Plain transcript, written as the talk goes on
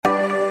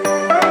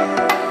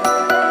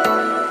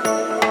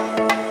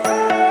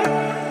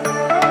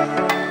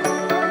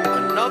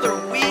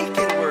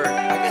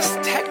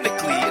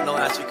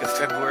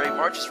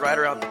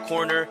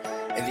corner,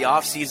 and the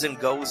offseason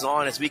goes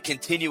on as we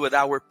continue with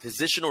our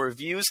positional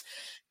reviews.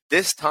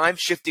 This time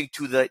shifting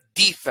to the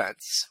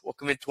defense.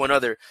 Welcome into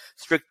another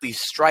Strictly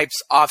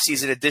Stripes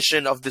offseason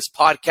edition of this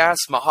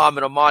podcast.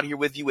 Muhammad Ahmad here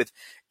with you with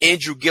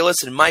Andrew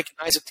Gillis and Mike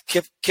Isaac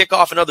to kick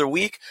off another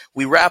week.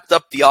 We wrapped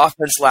up the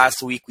offense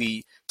last week.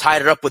 We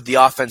tied it up with the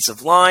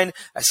offensive line.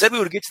 I said we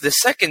would get to the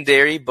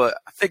secondary, but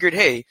I figured,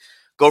 hey,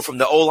 go from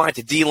the O-line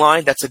to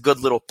D-line. That's a good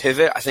little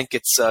pivot. I think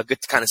it's good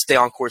to kind of stay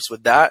on course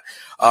with that.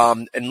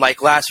 And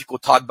like last week, we'll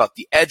talk about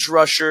the edge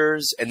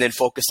rushers and then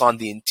focus on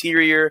the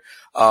interior,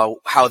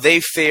 how they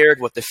fared,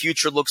 what the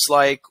future looks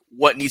like,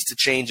 what needs to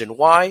change and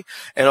why.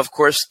 And, of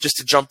course, just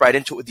to jump right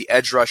into it with the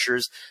edge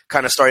rushers,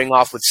 kind of starting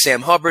off with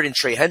Sam Hubbard and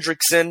Trey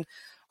Hendrickson.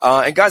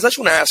 And, guys, I just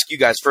want to ask you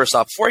guys first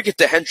off, before I get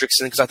to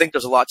Hendrickson, because I think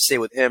there's a lot to say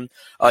with him,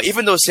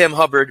 even though Sam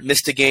Hubbard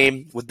missed a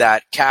game with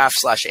that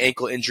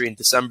calf/ankle injury in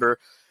December,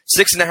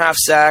 6.5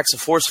 sacks, a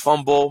forced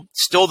fumble,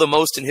 still the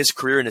most in his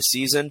career in a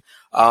season.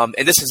 And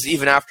this is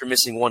even after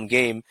missing one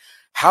game.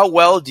 How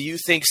well do you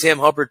think Sam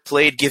Hubbard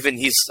played, given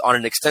he's on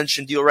an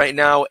extension deal right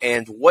now?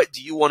 And what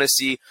do you want to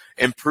see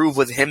improve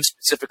with him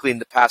specifically in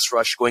the pass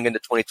rush going into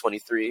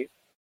 2023?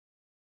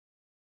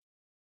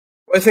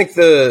 I think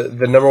the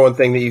number one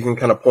thing that you can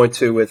kind of point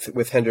to with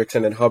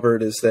Hendrickson and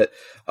Hubbard is that,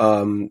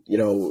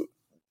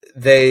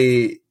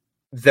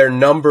 their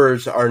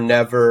numbers are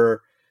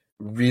never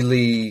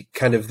really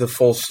kind of the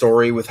full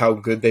story with how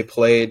good they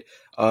played.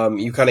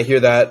 You kind of hear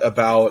that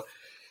about,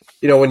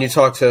 when you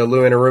talk to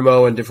Lou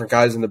Anarumo and different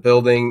guys in the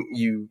building,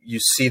 you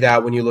see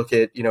that when you look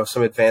at,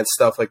 some advanced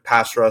stuff like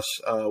pass rush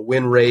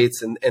win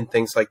rates and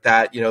things like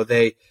that.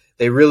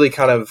 They really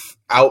kind of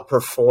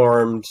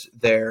outperformed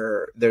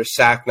their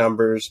sack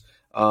numbers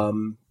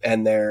and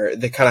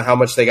the kind of how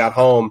much they got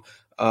home.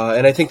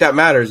 And I think that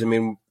matters. I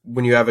mean,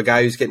 when you have a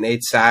guy who's getting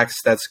 8 sacks,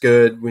 that's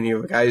good. When you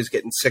have a guy who's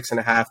getting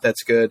 6.5,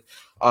 that's good.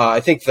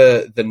 I think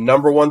the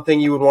number one thing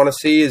you would want to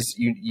see is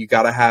you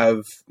got to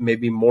have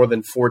maybe more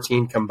than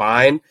 14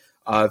 combined.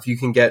 If you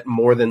can get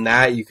more than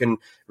that, you can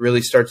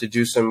really start to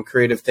do some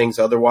creative things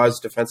otherwise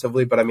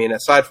defensively. But I mean,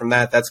 aside from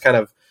that, that's kind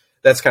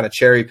of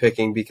cherry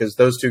picking because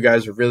those two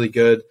guys are really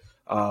good.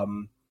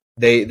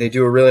 They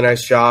do a really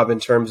nice job in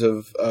terms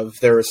of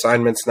their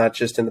assignments, not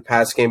just in the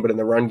pass game, but in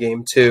the run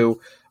game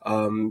too.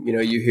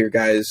 You hear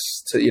guys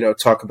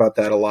talk about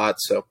that a lot.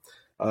 So,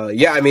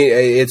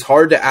 it's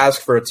hard to ask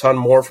for a ton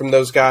more from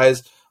those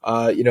guys.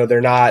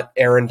 They're not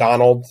Aaron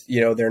Donald,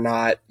 they're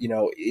not,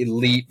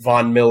 elite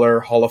Von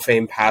Miller Hall of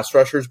Fame pass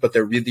rushers, but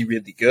they're really,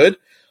 really good.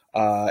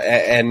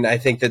 And I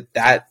think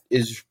that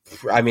is,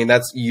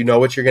 that's,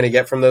 what you're going to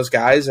get from those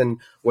guys, and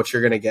what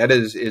you're going to get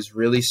is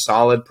really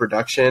solid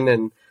production.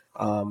 And,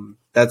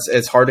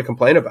 it's hard to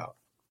complain about.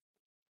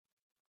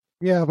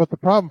 Yeah, but the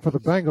problem for the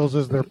Bengals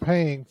is they're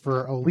paying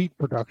for elite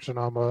production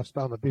almost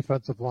on the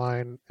defensive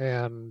line,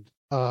 and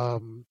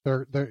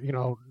they're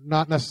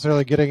not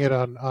necessarily getting it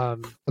on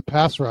the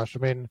pass rush. I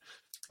mean,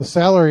 the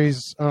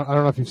salaries. I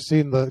don't know if you've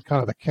seen the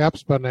kind of the cap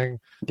spending.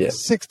 Yeah.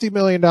 $60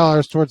 million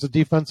towards the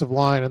defensive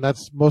line, and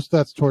that's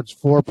towards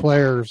 4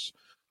 players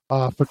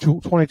for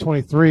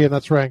 2023, and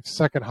that's ranked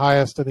second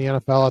highest in the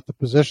NFL at the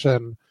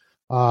position.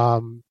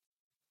 And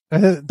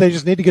they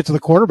just need to get to the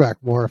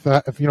quarterback more.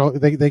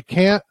 They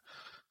can't.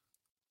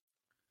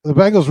 The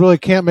Bengals really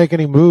can't make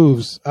any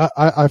moves.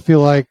 I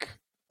feel like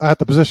at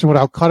the position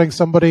without cutting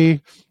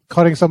somebody.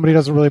 Cutting somebody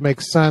doesn't really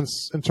make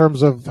sense in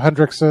terms of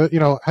Hendrickson.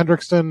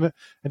 Hendrickson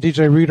and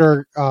DJ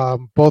Reader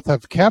both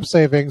have cap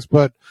savings,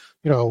 but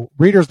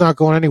Reader's not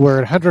going anywhere.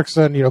 And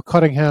Hendrickson,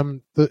 cutting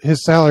him,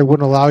 his salary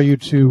wouldn't allow you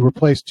to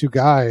replace 2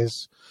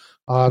 guys.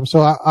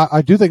 So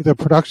I do think the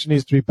production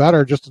needs to be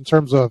better, just in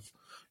terms of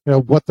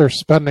what they're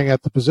spending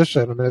at the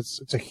position. I mean,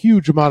 it's a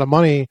huge amount of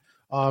money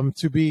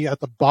to be at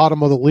the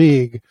bottom of the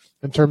league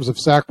in terms of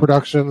sack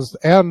productions,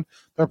 and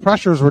their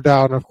pressures were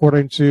down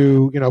according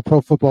to Pro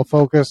Football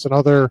Focus and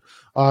other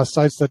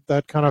sites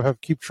that kind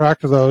of keep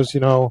track of those.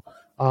 Down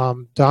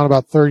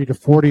about 30 to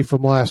 40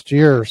 from last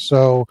year.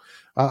 So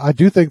I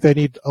do think they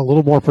need a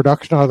little more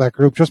production out of that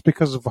group just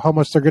because of how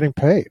much they're getting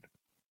paid.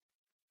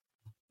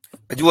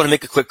 I do want to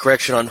make a quick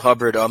correction on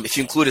Hubbard. If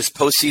you include his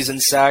postseason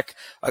sack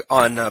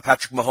on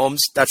Patrick Mahomes,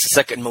 that's the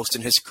second most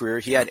in his career.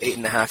 He had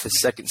 8.5 his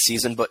second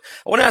season. But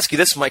I want to ask you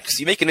this, Mike, because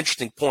you make an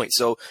interesting point.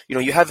 So,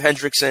 you have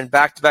Hendrickson,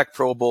 back-to-back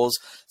Pro Bowls.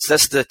 So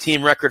that's the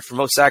team record for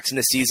most sacks in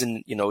the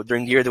season,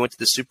 during the year they went to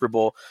the Super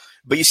Bowl.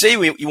 But you say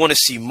you want to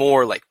see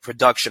more, like,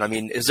 production. I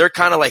mean, is there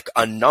kind of like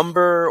a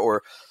number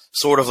or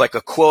sort of like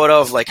a quota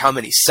of like how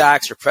many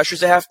sacks or pressures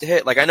they have to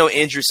hit? Like I know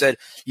Andrew said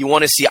you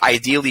want to see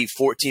ideally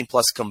 14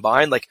 plus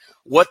combined. Like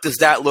what does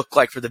that look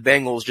like for the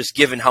Bengals just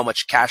given how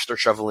much cash they're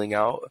shoveling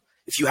out?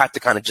 If you had to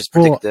kind of just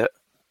predict it.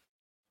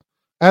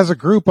 As a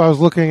group, I was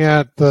looking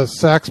at the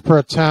sacks per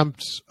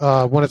attempt.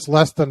 When it's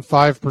less than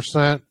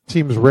 5%,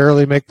 teams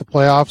rarely make the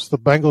playoffs. The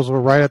Bengals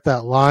were right at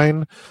that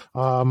line. They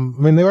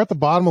were at the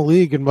bottom of the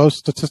league in most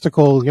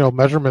statistical,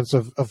 measurements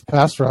of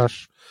pass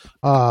rush.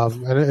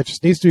 And it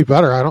just needs to be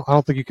better. I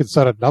don't think you can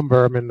set a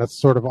number. I mean, that's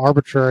sort of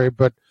arbitrary,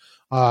 but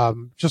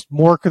just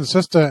more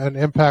consistent and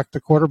impact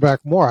the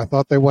quarterback more. I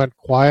thought they went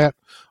quiet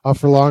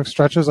for long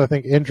stretches. I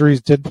think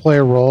injuries did play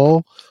a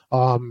role.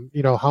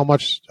 How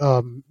much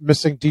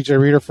missing DJ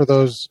Reader for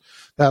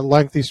that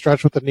lengthy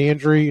stretch with the knee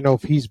injury,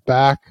 if he's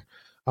back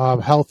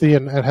healthy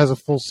and has a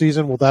full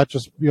season, will that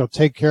just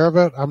take care of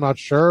it? I'm not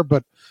sure,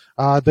 but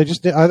I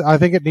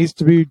think it needs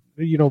to be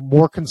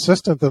more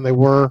consistent than they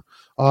were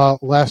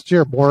last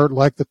year, more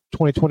like the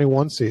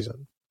 2021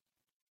 season.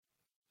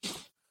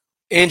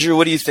 Andrew,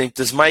 what do you think?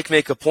 Does Mike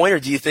make a point, or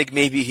do you think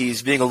maybe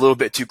he's being a little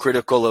bit too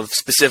critical of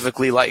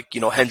specifically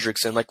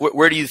Hendrickson? Like,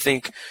 where do you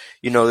think,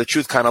 the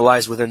truth kind of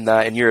lies within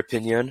that, in your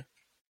opinion?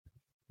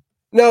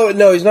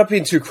 No, he's not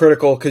being too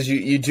critical, because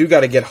you do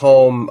got to get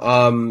home.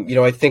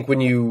 I think when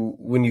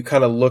you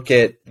kind of look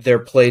at their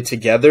play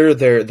together,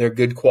 they're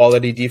good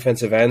quality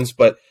defensive ends,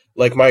 but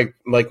like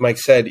Mike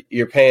said,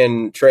 you're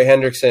paying Trey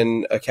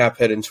Hendrickson a cap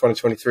hit in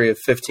 2023 of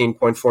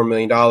 $15.4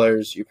 million.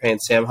 You're paying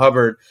Sam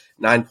Hubbard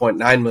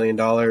 $9.9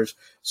 million.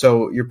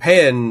 So you're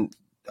paying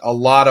a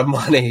lot of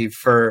money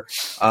for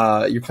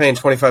you're paying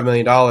 $25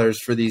 million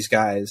for these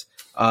guys.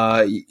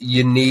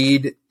 You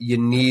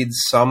need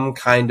some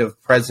kind of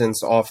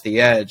presence off the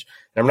edge.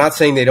 And I'm not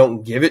saying they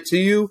don't give it to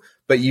you,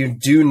 but you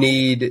do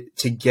need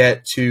to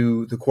get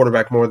to the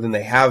quarterback more than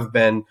they have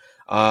been.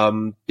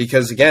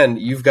 Because again,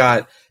 you've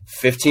got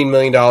 $15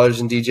 million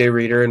in DJ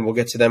Reader, and we'll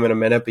get to them in a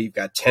minute, but you've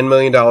got $10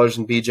 million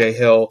in BJ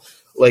Hill.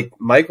 Like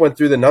Mike went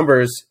through the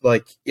numbers,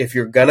 like if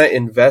you're going to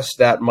invest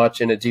that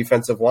much in a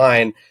defensive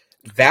line,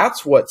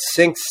 that's what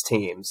sinks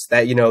teams.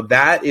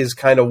 That is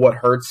kind of what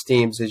hurts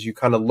teams as you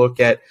kind of look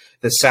at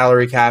the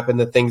salary cap and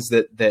the things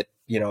that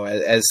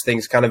as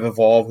things kind of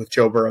evolve with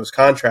Joe Burrow's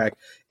contract.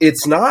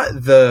 It's not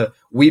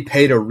we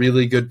paid a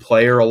really good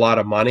player a lot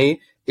of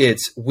money.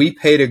 It's we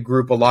paid a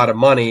group a lot of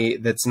money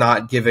that's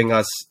not giving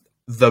us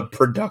the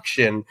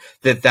production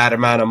that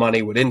amount of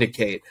money would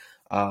indicate.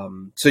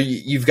 So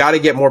you've got to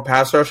get more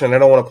pass rush, and I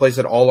don't want to place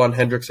it all on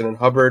Hendrickson and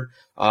Hubbard.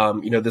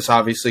 This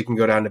obviously can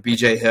go down to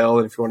BJ Hill,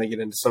 and if you want to get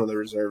into some of the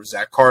reserves,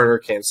 Zach Carter,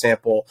 Cam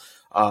Sample,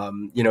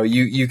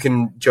 you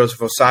can Joseph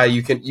Osai,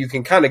 you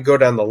can kind of go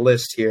down the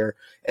list here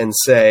and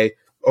say,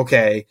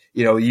 okay,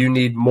 you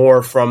need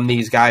more from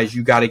these guys.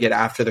 You got to get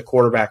after the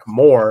quarterback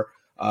more.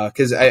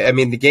 Because,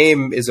 the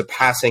game is a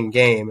passing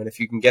game, and if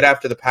you can get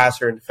after the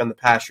passer and defend the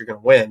pass, you're going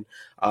to win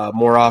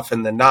more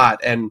often than not.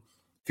 And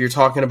if you're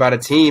talking about a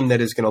team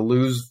that is going to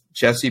lose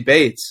Jesse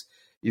Bates,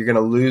 you're going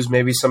to lose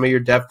maybe some of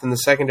your depth in the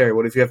secondary.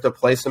 What if you have to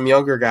play some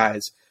younger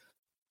guys?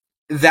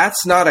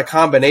 That's not a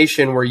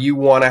combination where you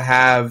want to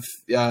have,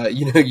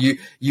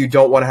 you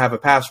don't want to have a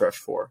pass rush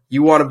for.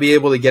 You want to be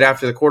able to get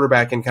after the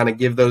quarterback and kind of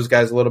give those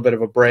guys a little bit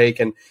of a break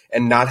and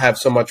not have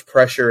so much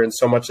pressure and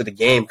so much of the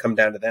game come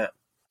down to them.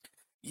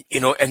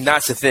 And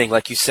that's the thing.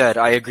 Like you said,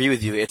 I agree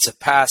with you. It's a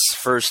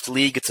pass-first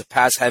league. It's a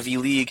pass-heavy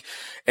league.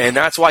 And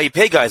that's why you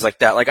pay guys like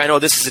that. Like, I know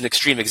this is an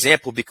extreme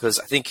example because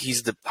I think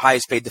he's the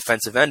highest-paid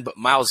defensive end, but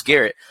Myles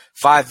Garrett,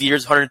 5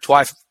 years,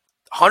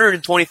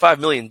 $125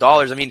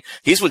 million.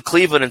 He's with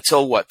Cleveland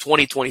until,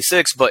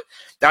 2026? But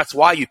that's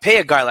why you pay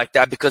a guy like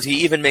that, because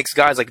he even makes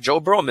guys like Joe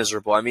Burrow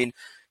miserable.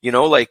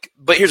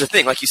 But here's the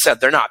thing. Like you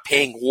said, they're not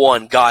paying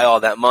one guy all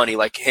that money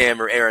like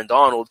him or Aaron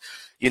Donald.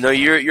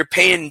 You're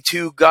paying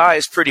two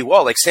guys pretty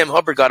well. Like Sam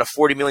Hubbard got a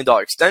 $40 million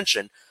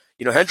extension.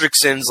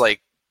 Hendrickson's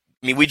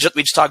we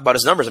just talked about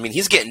his numbers.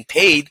 He's getting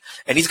paid,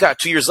 and he's got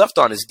 2 years left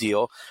on his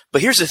deal.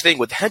 But here's the thing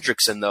with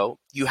Hendrickson, though.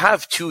 You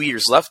have 2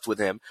 years left with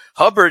him.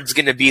 Hubbard's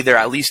going to be there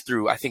at least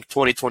through, I think,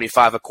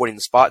 2025, according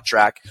to Spot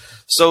Track.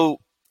 So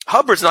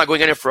Hubbard's not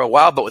going in it for a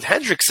while, but with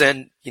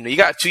Hendrickson, you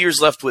got 2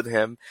 years left with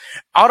him.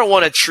 I don't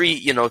want to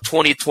treat,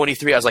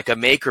 2023 as like a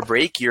make or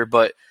break year,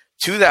 but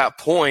to that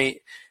point,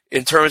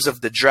 in terms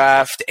of the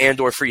draft and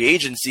or free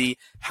agency,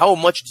 how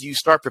much do you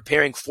start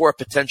preparing for a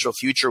potential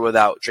future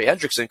without Trey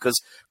Hendrickson? Because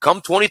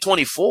come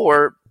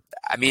 2024,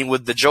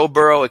 with the Joe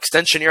Burrow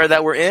extension era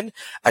that we're in,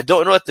 I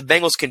don't know if the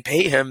Bengals can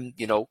pay him,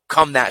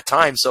 come that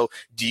time. So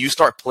do you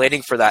start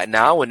planning for that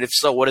now? And if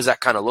so, what does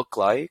that kind of look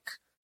like?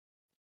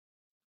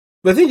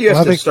 I think you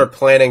have to start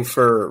planning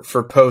for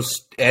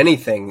post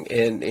anything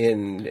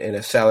in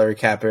a salary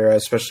cap era,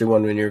 especially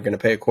one when you're going to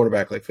pay a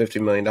quarterback like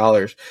 $50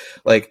 million.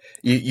 Like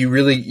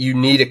you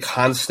need a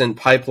constant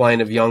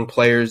pipeline of young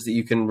players that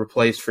you can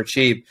replace for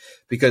cheap,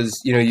 because,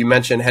 you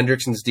mentioned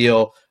Hendrickson's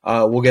deal.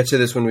 We'll get to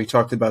this when we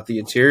talked about the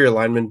interior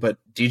lineman, but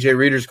DJ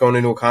Reader's going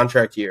into a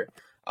contract year.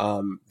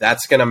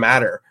 That's going to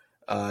matter.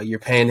 You're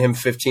paying him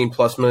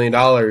 $15+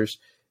 million.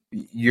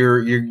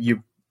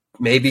 You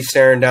maybe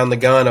staring down the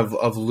gun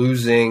of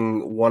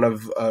losing one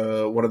of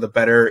the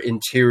better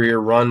interior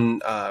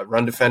run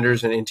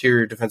defenders and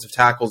interior defensive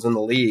tackles in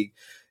the league,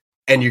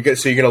 and you're going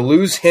to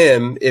lose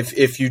him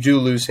if you do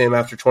lose him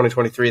after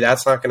 2023.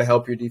 That's not going to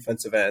help your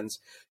defensive ends.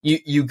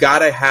 You got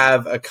to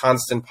have a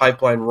constant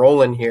pipeline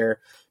rolling here,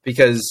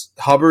 because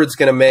Hubbard's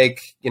going to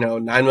make $9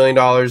 million,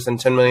 then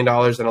 $10 million,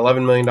 then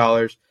 $11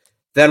 million.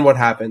 Then what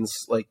happens?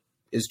 Like,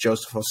 is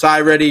Joseph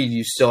Osai ready?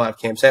 You still have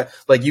Cam Sam.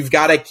 Like, you've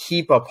got to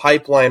keep a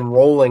pipeline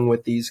rolling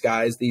with these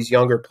guys, these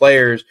younger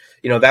players.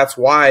 That's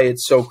why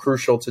it's so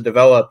crucial to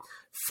develop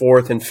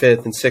 4th and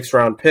 5th and 6th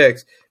round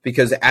picks,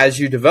 because as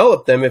you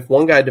develop them, if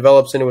one guy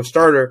develops into a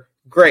starter,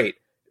 great.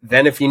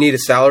 Then if you need a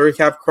salary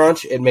cap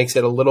crunch, it makes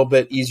it a little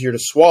bit easier to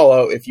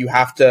swallow if you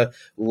have to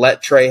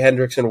let Trey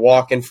Hendrickson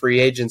walk in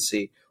free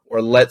agency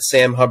or let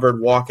Sam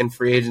Hubbard walk in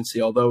free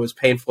agency. Although as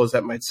painful as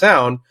that might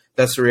sound,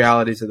 that's the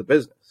realities of the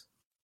business.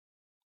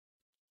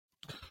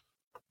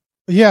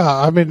 Yeah,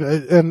 I mean,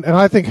 and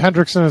I think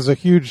Hendrickson is a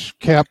huge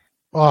cap.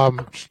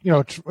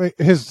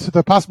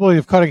 The possibility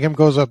of cutting him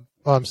goes up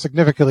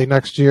significantly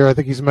next year. I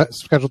think he's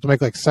scheduled to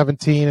make like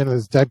 17, and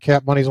his dead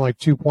cap money is only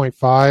 2.5.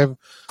 Correct.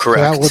 So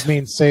that would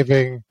mean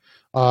saving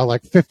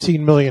like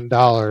 $15 million.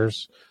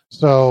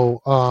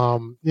 So,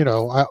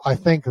 I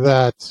think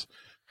that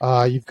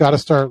you've got to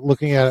start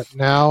looking at it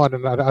now.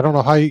 And I don't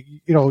know how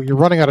you're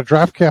running out of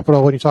draft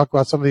capital when you talk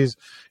about some of these,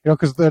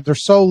 because they're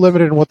so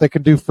limited in what they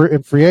can do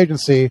in free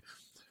agency.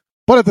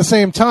 But at the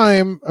same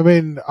time, I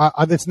mean,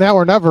 it's now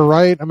or never,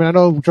 right? I mean, I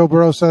know Joe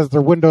Burrow says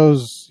their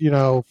window's,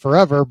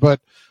 forever, but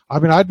I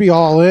mean, I'd be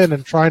all in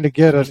and trying to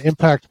get an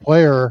impact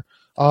player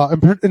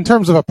in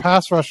terms of a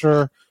pass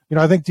rusher.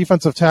 I think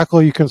defensive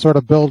tackle you can sort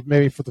of build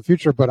maybe for the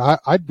future, but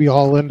I'd be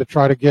all in to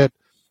try to get,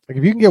 like,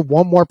 if you can get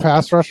one more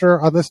pass rusher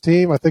on this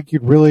team, I think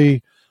you'd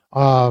really,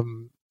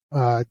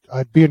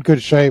 I'd be in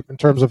good shape in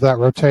terms of that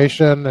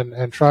rotation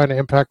and trying to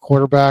impact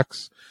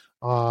quarterbacks.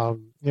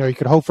 You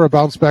could hope for a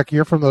bounce back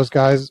year from those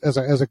guys as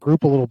a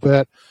group a little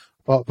bit,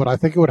 but I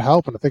think it would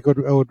help, and I think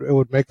it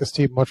would make this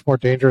team much more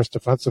dangerous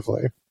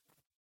defensively.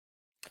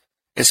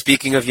 And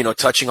speaking of,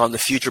 touching on the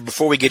future,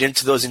 before we get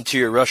into those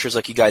interior rushers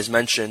like you guys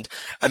mentioned,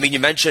 I mean, you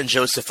mentioned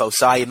Joseph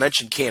Osai, you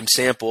mentioned Cam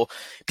Sample.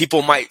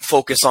 People might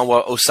focus on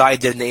what Osai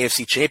did in the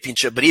AFC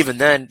Championship, but even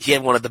then, he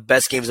had one of the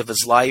best games of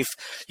his life.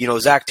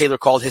 Zach Taylor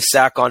called his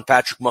sack on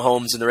Patrick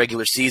Mahomes in the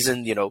regular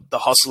season, the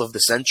hustle of the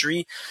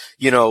century.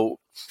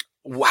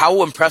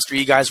 How impressed are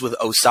you guys with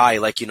Osai?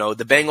 Like,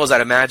 the Bengals,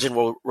 I'd imagine,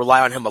 will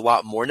rely on him a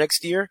lot more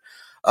next year.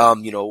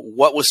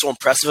 What was so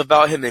impressive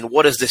about him, and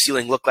what does the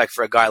ceiling look like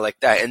for a guy like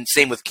that? And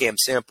same with Cam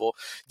Sample.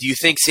 Do you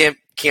think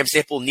Cam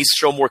Sample needs to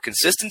show more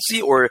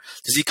consistency, or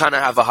does he kind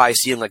of have a high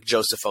ceiling like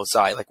Joseph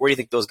Osai? Like, where do you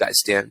think those guys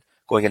stand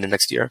going into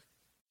next year?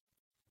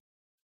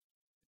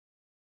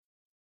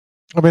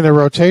 I mean, they're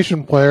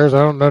rotation players.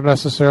 I don't know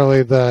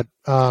necessarily that,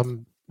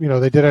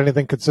 they did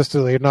anything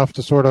consistently enough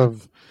to sort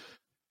of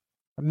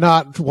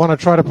not want to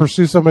try to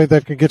pursue somebody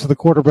that can get to the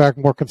quarterback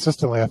more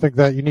consistently. I think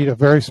that you need a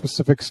very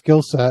specific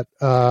skill set,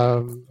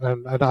 and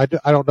I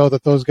don't know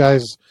that those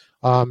guys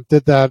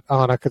did that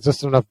on a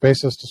consistent enough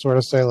basis to sort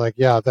of say, like,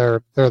 yeah,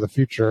 they're the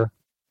future.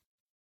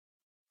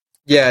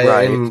 Yeah,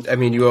 right. And I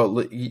mean,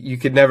 you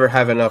could never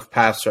have enough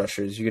pass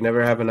rushers. You could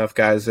never have enough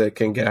guys that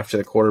can get after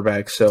the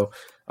quarterback. So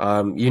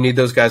you need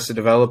those guys to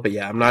develop. But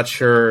yeah, I'm not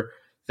sure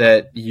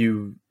that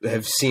you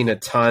have seen a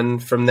ton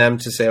from them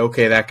to say,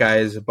 okay, that guy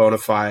is a bona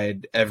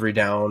fide every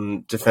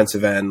down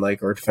defensive end,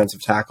 or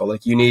defensive tackle.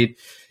 Like you need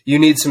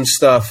some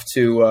stuff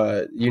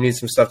to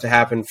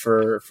happen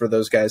for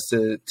those guys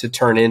to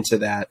turn into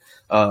that.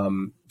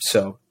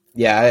 So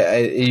yeah,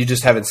 you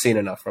just haven't seen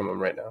enough from them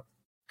right now.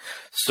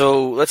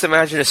 So let's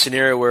imagine a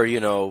scenario where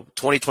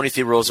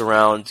 2023 rolls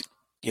around.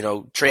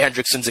 Trey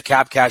Hendrickson's a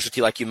cap casualty,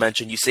 like you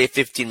mentioned. You save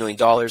 $15 million.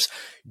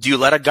 Do you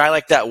let a guy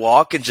like that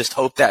walk and just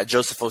hope that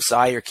Joseph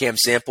Osai or Cam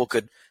Sample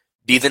could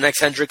be the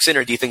next Hendrickson,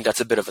 or do you think that's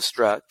a bit of a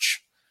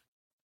stretch?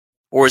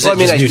 Or is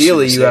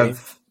ideally you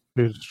have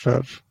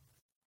stretch.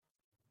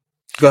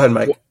 Go ahead,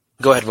 Mike.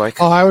 Go ahead, Mike.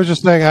 Oh, I was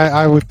just saying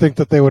I would think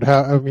that they would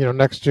have,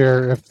 next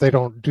year, if they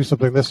don't do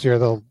something this year,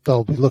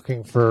 they'll be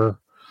looking for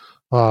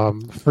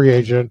free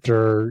agent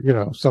or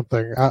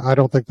something. I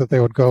don't think that they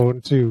would go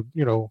into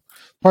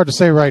hard to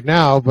say right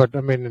now, but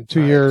I mean in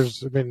 2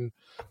 years,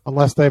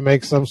 unless they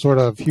make some sort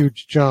of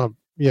huge jump,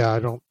 I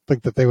don't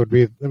think that they would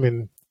be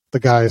the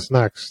guys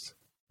next.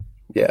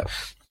 Yeah.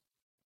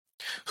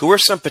 Who are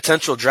some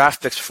potential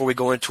draft picks before we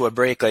go into a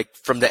break, like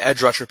from the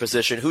edge rusher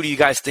position? Who do you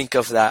guys think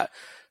of that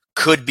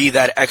could be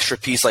that extra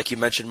piece, like you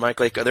mentioned, Mike?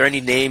 Like, are there any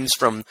names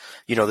from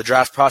the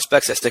draft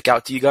prospects that stick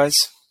out to you guys?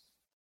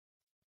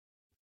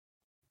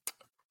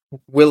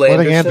 Will Anderson.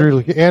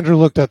 I think Andrew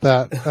looked at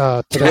that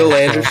today. Will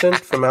Anderson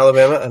from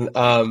Alabama. And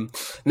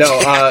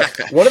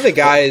one of the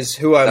guys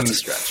who I'm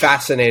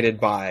fascinated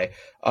by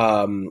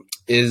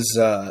is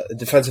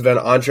defensive end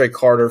Andre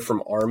Carter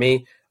from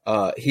Army.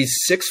 He's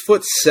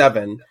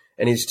 6'7"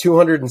 and he's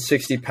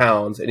 260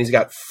 pounds, and he's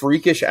got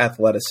freakish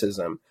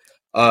athleticism.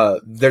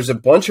 There's a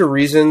bunch of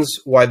reasons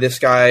why this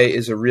guy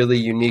is a really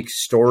unique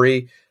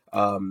story.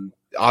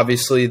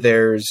 Obviously,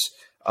 there's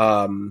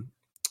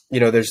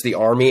the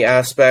Army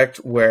aspect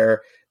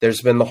where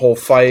there's been the whole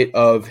fight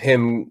of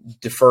him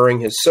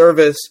deferring his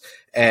service,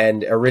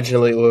 and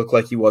originally it looked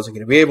like he wasn't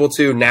going to be able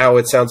to. Now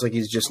it sounds like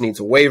he just needs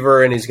a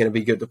waiver and he's going to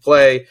be good to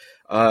play.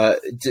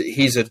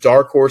 He's a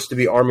dark horse to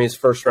be Army's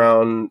first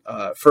round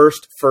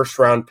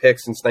pick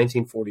since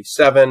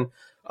 1947.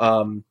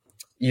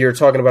 You're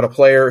talking about a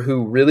player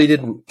who really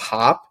didn't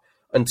pop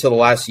until the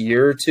last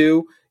year or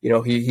two.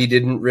 He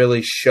didn't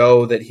really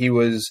show that he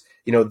was,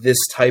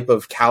 this type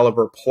of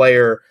caliber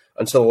player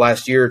until the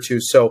last year or two.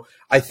 So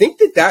I think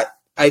that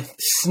I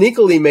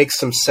sneakily makes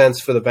some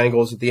sense for the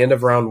Bengals at the end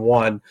of round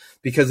 1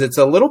 because it's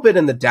a little bit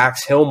in the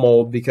Dax Hill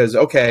mold because,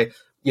 okay,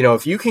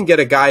 if you can get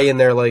a guy in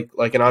there like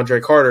an Andre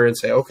Carter and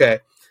say, okay,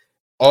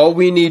 all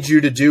we need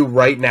you to do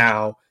right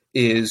now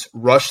is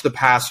rush the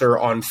passer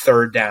on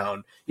third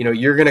down.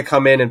 You're going to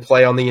come in and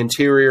play on the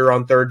interior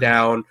on third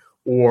down,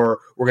 or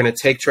we're going to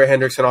take Trey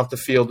Hendrickson off the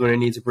field when he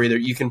needs a breather.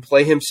 You can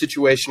play him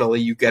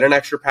situationally. You get an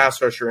extra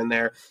pass rusher in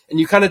there, and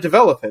you kind of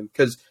develop him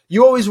because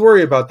you always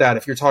worry about that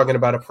if you're talking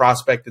about a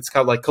prospect that's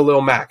kind of like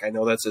Khalil Mack. I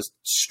know that's a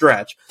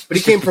stretch, but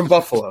he came from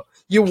Buffalo.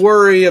 You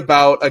worry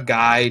about a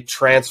guy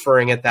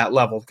transferring at that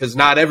level because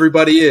not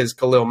everybody is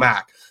Khalil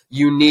Mack.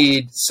 You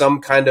need some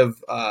kind of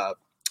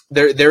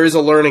there is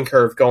a learning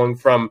curve going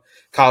from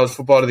college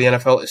football to the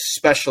NFL,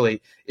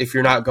 especially if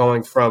you're not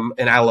going from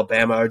an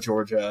Alabama or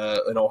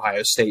Georgia, an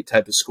Ohio State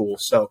type of school.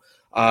 So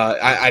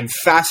I'm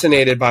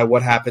fascinated by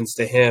what happens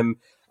to him.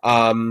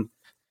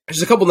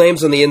 There's a couple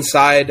names on the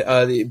inside.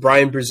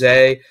 Brian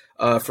Brzee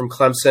from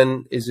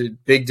Clemson is a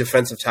big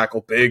defensive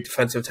tackle.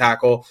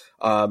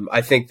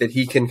 I think that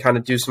he can kind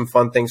of do some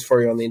fun things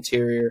for you on the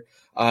interior.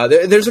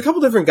 There's a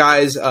couple different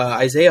guys.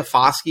 Isaiah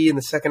Foskey in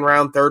the second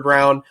round, third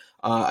round.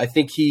 I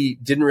think he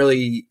didn't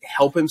really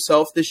help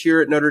himself this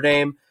year at Notre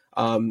Dame.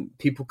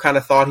 People kind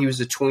of thought he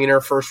was a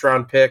tweener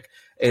first-round pick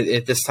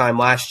at this time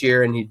last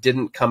year, and he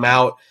didn't come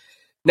out.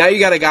 Now you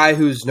got a guy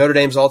who's Notre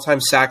Dame's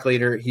all-time sack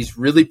leader. He's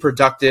really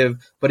productive,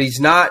 but he's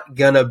not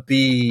going to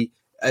be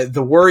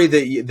the worry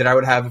that I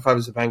would have if I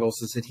was the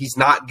Bengals is that he's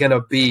not going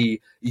to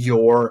be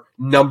your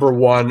number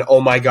one,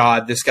 oh, my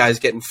God, this guy's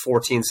getting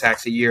 14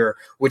 sacks a year,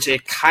 which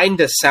it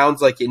kind of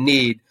sounds like you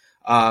need.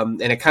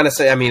 And it kind of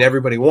say,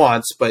 everybody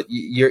wants, but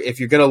if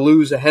you're going to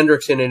lose a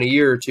Hendrickson in a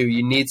year or two,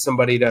 you need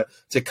somebody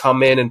to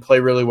come in and play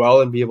really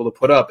well and be able to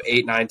put up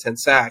 8, 9, 10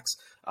 sacks.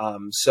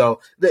 So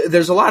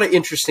there's a lot of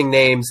interesting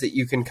names that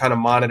you can kind of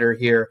monitor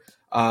here.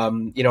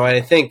 And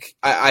I think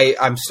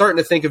I'm starting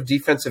to think of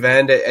defensive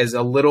end as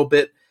a little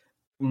bit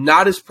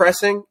not as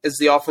pressing as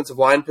the offensive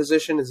line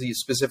position,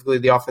 specifically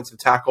the offensive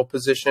tackle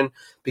position,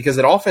 because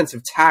at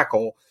offensive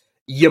tackle,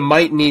 you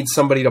might need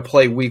somebody to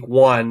play week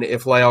 1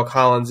 if La'el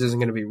Collins isn't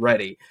going to be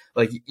ready.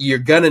 Like, you're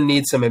going to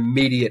need some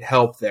immediate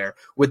help there.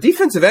 With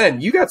defensive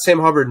end, you got Sam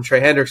Hubbard and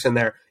Trey Hendrickson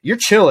there. You're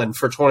chilling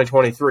for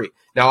 2023.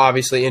 Now,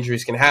 obviously,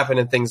 injuries can happen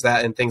and things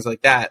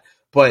like that,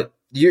 but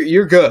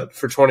you're good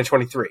for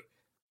 2023.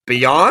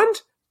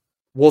 Beyond,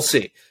 we'll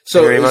see.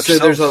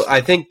 So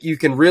I think you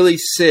can really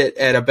sit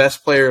at a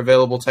best player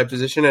available type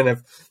position, and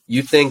if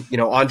you think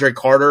Andre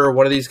Carter or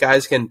one of these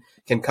guys can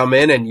come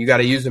in and you got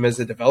to use them as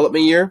a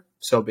development year,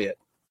 so be it.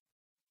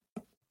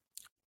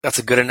 That's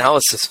a good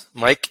analysis.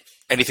 Mike,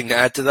 anything to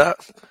add to that?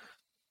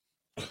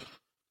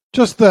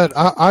 Just that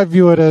I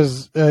view it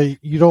as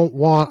you don't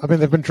want –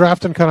 they've been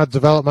drafting kind of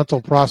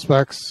developmental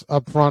prospects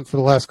up front for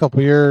the last couple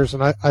of years,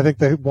 and I think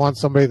they want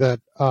somebody that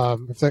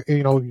if they,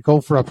 you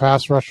go for a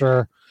pass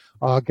rusher,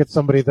 get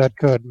somebody that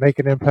could make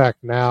an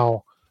impact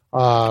now.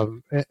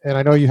 And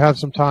I know you have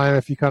some time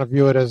if you kind of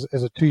view it as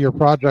a 2-year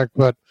project,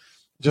 but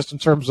just in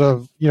terms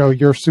of,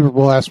 your Super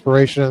Bowl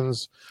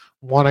aspirations,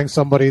 wanting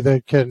somebody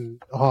that can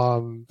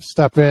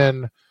step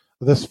in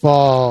this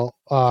fall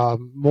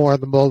more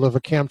in the mold of a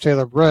Cam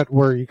Taylor-Britt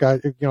where you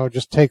got,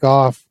 just take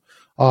off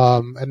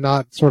and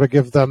not sort of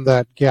give them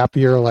that gap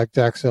year like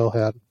Dax Hill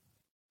had.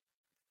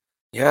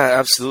 Yeah,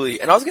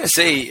 absolutely. And I was going to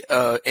say,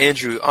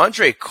 Andrew,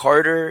 Andre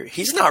Carter,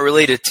 he's not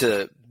related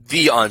to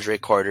the Andre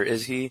Carter,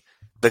 is he?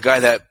 The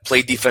guy that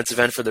played defensive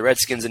end for the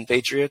Redskins and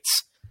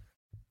Patriots?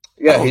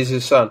 Yeah, he's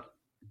his son.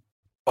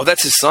 Oh,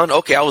 that's his son?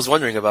 Okay, I was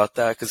wondering about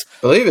that. I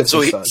believe it's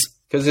his son.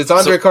 Because it's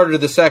Andre Carter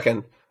the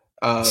second.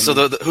 So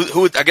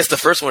who I guess the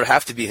first one would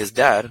have to be his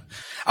dad.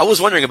 I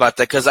was wondering about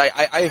that because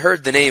I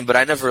heard the name, but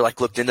I never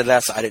looked into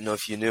that, so I didn't know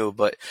if you knew.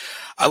 But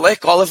I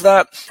like all of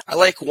that. I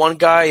like one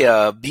guy,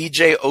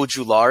 BJ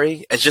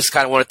Ojulari. I just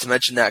kind of wanted to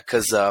mention that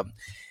because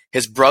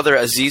his brother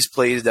Aziz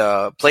played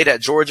at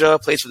Georgia,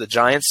 plays for the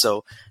Giants,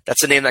 so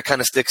that's a name that kind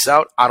of sticks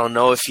out. I don't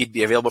know if he'd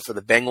be available for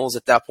the Bengals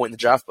at that point in the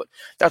draft, but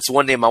that's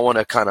one name I want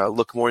to kind of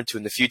look more into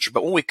in the future.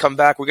 But when we come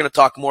back, we're going to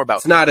talk more about.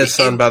 It's not his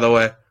son, by the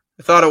way.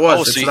 I thought it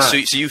was. Oh,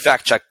 so you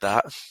fact checked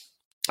that?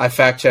 I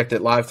fact checked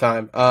it live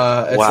time. It's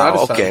wow. Not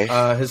his Okay.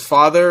 Son. His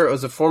father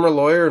was a former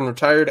lawyer and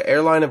retired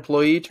airline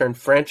employee turned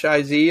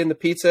franchisee in the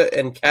pizza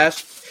and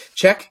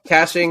check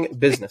cashing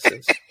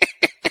businesses.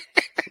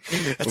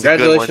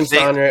 Congratulations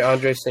to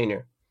Andre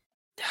Sr.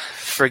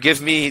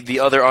 Forgive me, the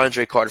other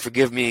Andre Carter.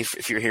 Forgive me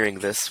if you're hearing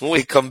this. When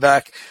we come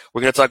back,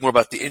 we're going to talk more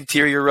about the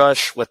interior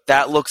rush, what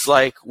that looks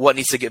like, what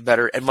needs to get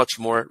better, and much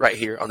more right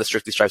here on the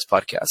Strictly Stripes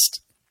podcast.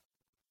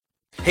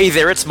 Hey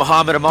there, it's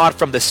Muhammad Ahmad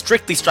from the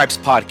Strictly Stripes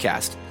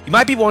podcast. You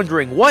might be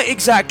wondering, what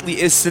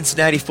exactly is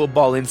Cincinnati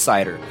Football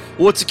Insider?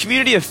 Well, it's a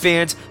community of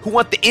fans who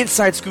want the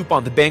inside scoop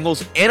on the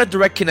Bengals and a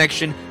direct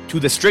connection to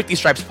the Strictly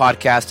Stripes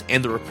podcast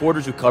and the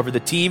reporters who cover the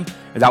team,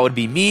 and that would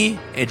be me,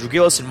 Andrew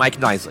Gillis, and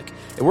Mike Neislick.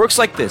 It works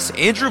like this.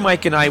 Andrew,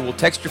 Mike, and I will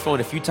text your phone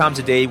a few times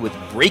a day with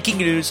breaking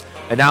news,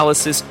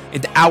 analysis,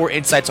 and our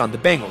insights on the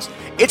Bengals.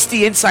 It's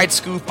the inside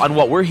scoop on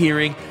what we're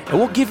hearing, and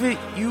we'll give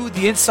you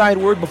the inside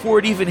word before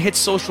it even hits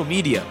social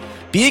media.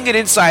 Being an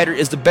insider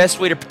is the best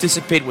way to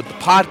participate with the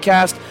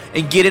podcast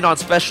and get in on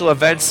special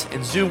events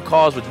and Zoom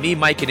calls with me,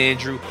 Mike, and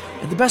Andrew.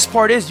 And the best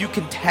part is you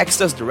can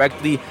text us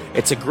directly.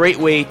 It's a great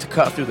way to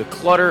cut through the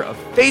clutter of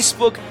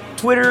Facebook,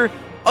 Twitter,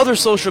 other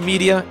social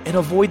media, and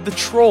avoid the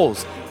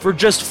trolls for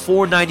just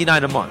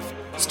 $4.99 a month.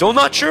 Still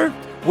not sure?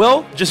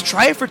 Well, just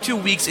try it for 2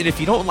 weeks, and if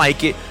you don't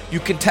like it, you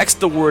can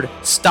text the word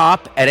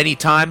STOP at any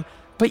time,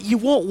 but you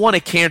won't want to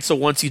cancel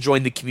once you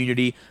join the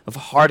community of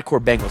hardcore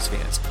Bengals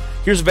fans.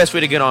 Here's the best way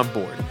to get on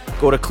board.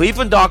 Go to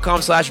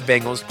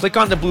cleveland.com/Bengals, click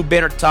on the blue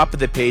banner at the top of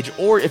the page,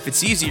 or if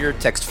it's easier,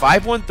 text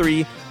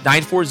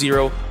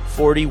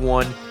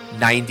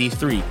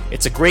 513-940-4193.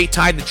 It's a great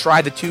time to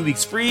try the 2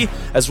 weeks free,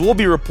 as we'll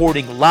be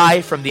reporting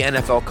live from the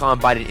NFL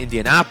Combine in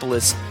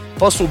Indianapolis.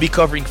 Plus, we'll be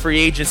covering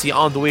free agency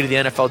on the way to the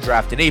NFL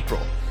Draft in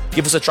April.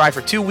 Give us a try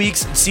for 2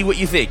 weeks and see what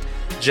you think.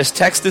 Just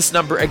text this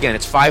number again.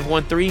 It's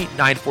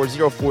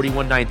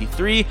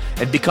 513-940-4193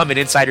 and become an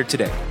insider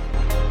today.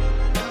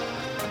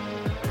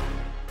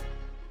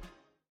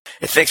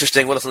 And thanks for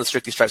staying with us on the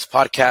Strictly Stripes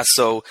podcast.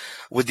 So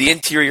with the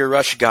interior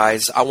rush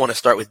guys, I want to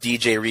start with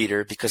DJ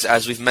Reader because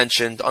as we've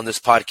mentioned on this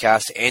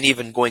podcast and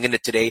even going into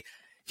today,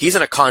 he's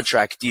in a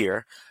contract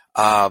year.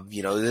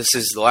 This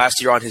is the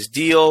last year on his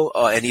deal,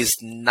 and he's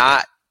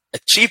not a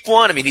cheap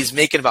one. I mean, he's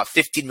making about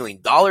 $15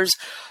 million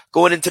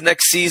going into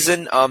next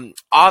season.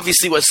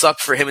 Obviously what sucked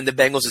for him and the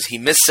Bengals is he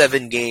missed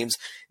 7 games.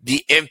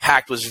 The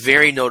impact was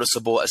very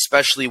noticeable,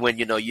 especially when,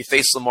 you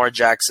face Lamar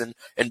Jackson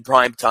in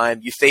prime time,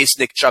 you face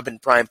Nick Chubb in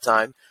prime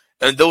time.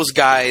 And those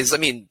guys, I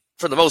mean,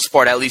 for the most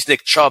part, at least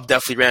Nick Chubb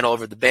definitely ran all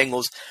over the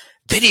Bengals.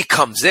 Then he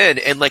comes in,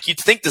 and you'd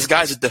think this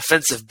guy's a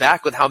defensive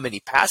back with how many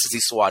passes he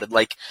swatted.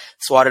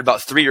 Swatted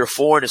about 3 or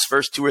 4 in his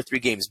first 2 or 3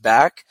 games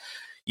back.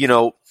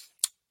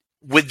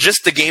 With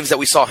just the games that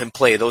we saw him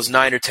play, those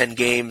 9 or 10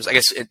 games, I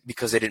guess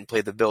because they didn't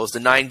play the Bills, the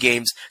 9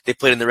 games they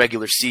played in the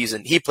regular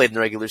season, he played in the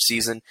regular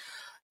season.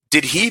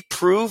 Did he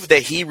prove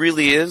that he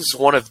really is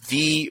one of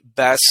the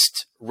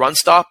best run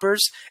stoppers?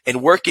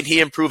 And where can he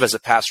improve as a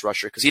pass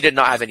rusher? Because he did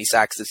not have any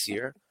sacks this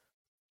year.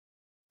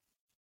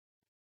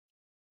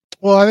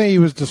 Well, I think he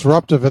was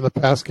disruptive in the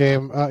pass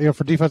game.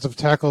 For defensive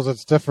tackles,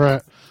 it's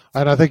different.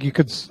 And I think you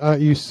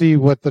see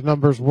what the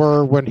numbers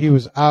were when he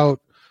was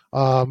out.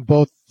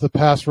 Both the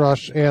pass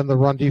rush and the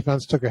run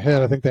defense took a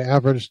hit. I think they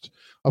averaged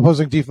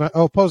opposing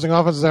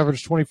offenses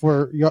averaged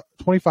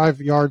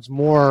 25 yards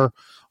more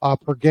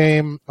per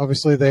game.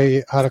 Obviously,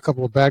 they had a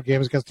couple of bad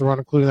games against the run,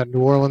 including that New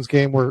Orleans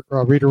game where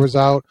Reader was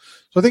out.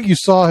 So I think you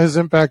saw his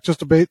impact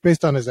just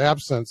based on his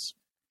absence.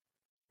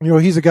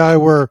 He's a guy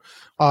where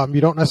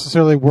you don't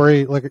necessarily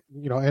worry, like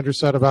Andrew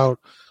said, about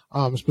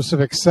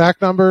specific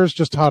sack numbers,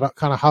 just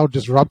how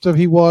disruptive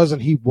he was,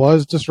 and he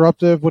was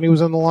disruptive when he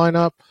was in the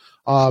lineup.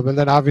 And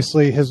then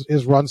obviously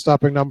his run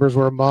stopping numbers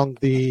were among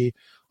the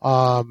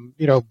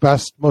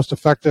best, most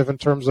effective in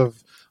terms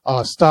of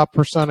stop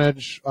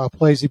percentage,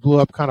 plays he blew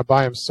up kind of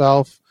by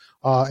himself,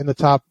 in the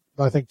top,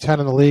 I think 10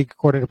 in the league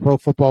according to Pro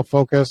Football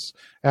Focus,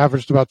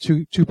 averaged about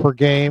two per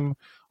game.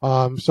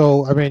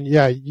 So I mean,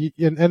 yeah,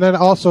 and then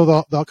also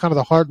the kind of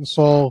the heart and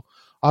soul,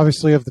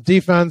 obviously, of the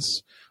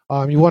defense.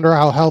 You wonder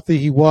how healthy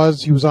he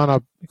was. He was on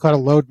a kind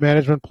of load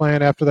management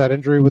plan after that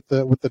injury with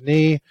the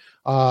knee.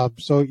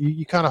 So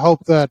you kind of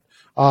hope that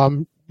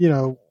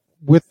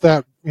with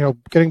that,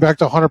 getting back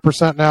to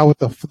 100% now with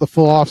the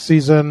full off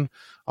season,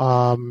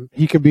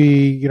 he could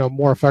be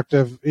more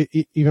effective,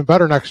 even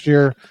better next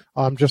year.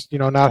 Just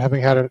not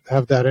having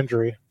have that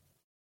injury.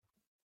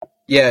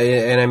 Yeah,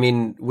 and I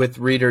mean with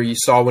Reader, you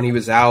saw when he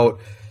was out,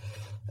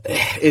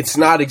 it's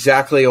not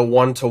exactly a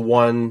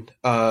one-to-one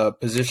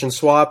position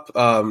swap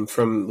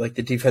from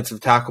the defensive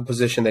tackle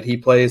position that he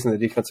plays and the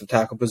defensive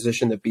tackle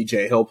position that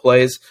BJ Hill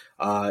plays.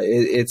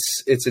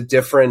 It's a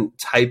different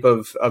type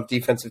of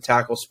defensive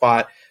tackle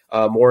spot,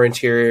 more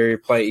interior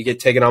play. You get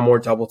taken on more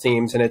double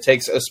teams, and it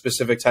takes a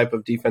specific type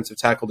of defensive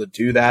tackle to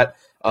do that.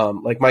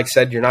 Like Mike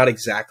said, you're not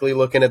exactly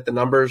looking at the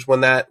numbers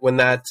when that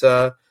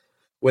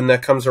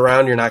comes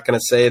around. You're not going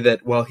to say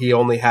that, well, he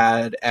only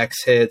had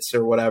X hits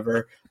or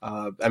whatever.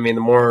 I mean,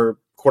 the more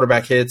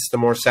quarterback hits, the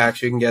more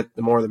sacks you can get,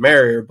 the more the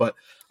merrier. But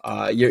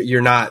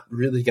you're not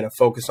really going to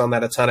focus on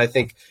that a ton. I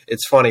think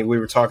it's funny. We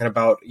were talking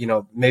about,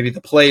 maybe the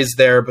plays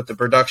there, but the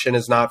production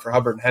is not for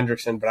Hubbard and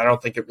Hendrickson, but I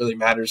don't think it really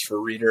matters for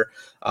Reader.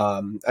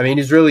 I mean,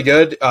 he's really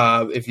good.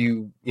 If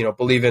you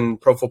believe in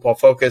Pro Football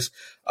Focus,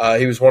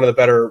 he was one of the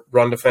better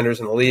run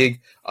defenders in the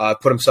league.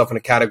 Put himself in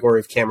a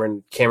category of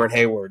Cameron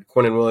Hayward,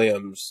 Quinnen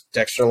Williams,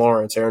 Dexter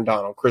Lawrence, Aaron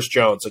Donald, Chris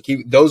Jones.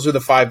 Those are the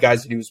 5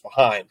 guys that he was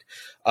behind.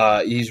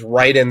 He's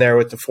right in there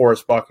with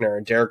DeForest Buckner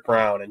and Derek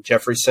Brown and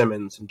Jeffrey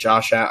Simmons and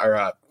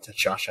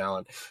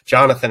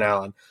Jonathan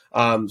Allen.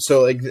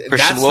 So like that's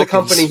Wilkins. the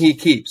company he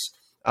keeps.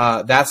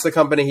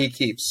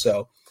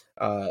 So,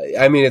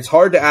 I mean, it's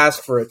hard to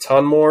ask for a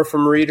ton more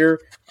from Reeder,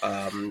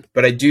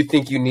 but I do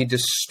think you need to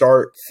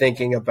start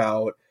thinking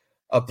about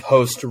a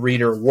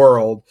post-Reeder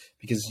world,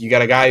 because you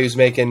got a guy who's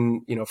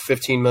making,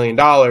 $15 million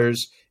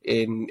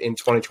in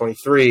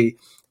 2023.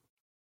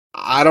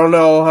 I don't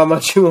know how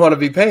much you want to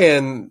be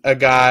paying a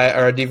guy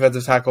or a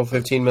defensive tackle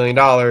 $15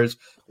 million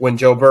when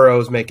Joe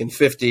Burrow is making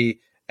 50,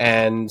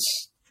 and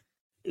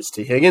is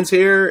T. Higgins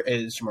here?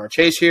 Is Jamar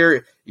Chase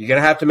here? You're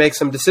going to have to make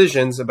some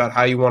decisions about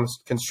how you want to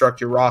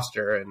construct your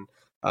roster, and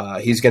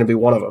he's going to be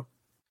one of them.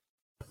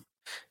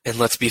 And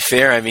let's be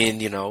fair, I mean,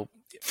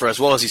 for as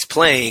well as he's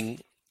playing,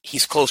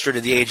 he's closer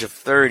to the age of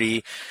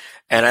 30.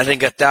 And I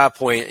think at that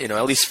point,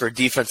 at least for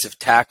defensive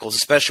tackles,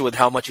 especially with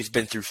how much he's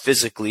been through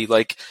physically,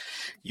 like,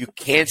 you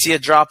can't see a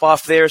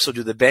drop-off there. So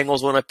do the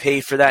Bengals want to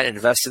pay for that and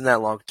invest in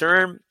that long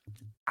term?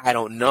 I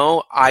don't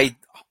know. I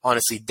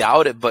honestly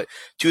doubt it. But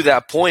to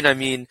that point, I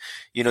mean,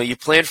 you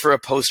plan for a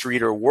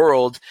post-Reeder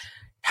world.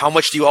 How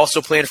much do you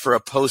also plan for a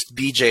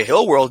post-BJ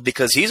Hill world?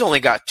 Because he's only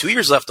got 2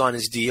 years left on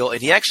his deal,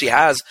 and he actually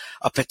has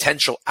a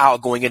potential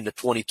out going into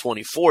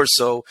 2024.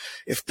 So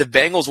if the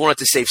Bengals wanted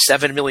to save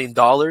 $7 million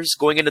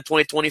going into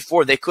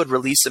 2024, they could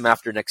release him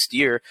after next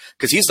year,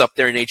 because he's up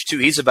there in age 2.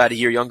 He's about a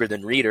year younger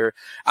than Reeder.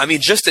 I mean,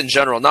 just in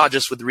general, not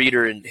just with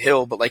Reeder and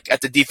Hill, but like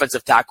at the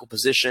defensive tackle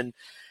position,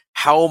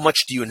 how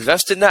much do you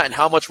invest in that, and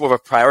how much more of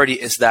a priority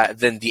is that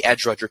than the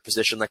edge rusher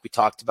position like we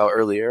talked about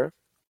earlier?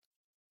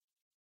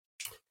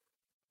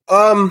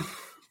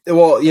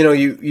 Well,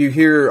 you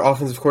hear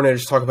offensive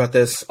coordinators talk about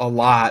this a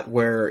lot,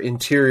 where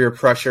interior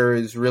pressure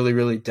is really,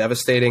 really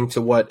devastating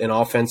to what an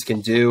offense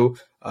can do.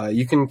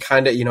 You can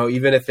kind of,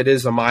 even if it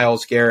is a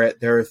Myles Garrett,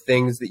 there are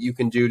things that you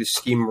can do to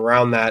scheme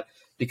around that.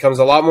 Becomes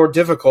a lot more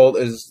difficult,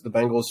 as the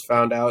Bengals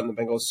found out and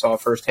the Bengals saw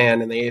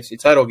firsthand in the AFC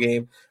title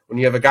game, when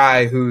you have a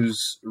guy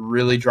who's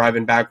really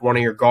driving back one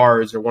of your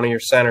guards or one of your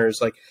centers.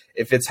 Like,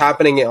 if it's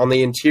happening on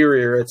the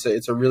interior, it's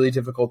a really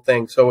difficult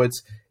thing. So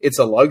it's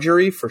a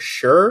luxury for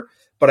sure,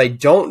 but I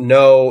don't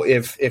know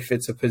if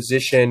it's a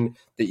position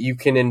that you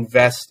can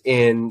invest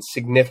in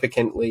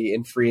significantly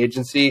in free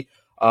agency.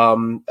 I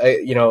mean,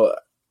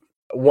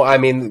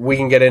 we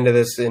can get into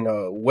this in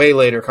a way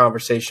later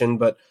conversation,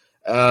 but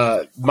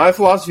my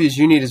philosophy is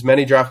you need as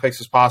many draft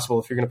picks as possible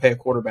if you're going to pay a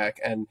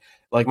quarterback. And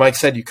like Mike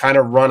said, you kind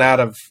of run out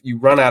of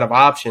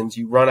options.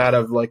 You run out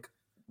of like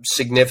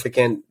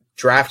significant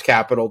draft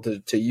capital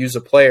to use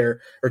a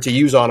player or to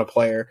use on a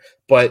player.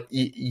 But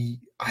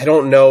I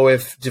don't know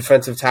if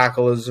defensive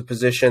tackle is a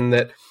position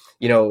that,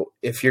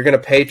 if you're going to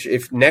pay,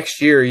 if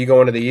next year you go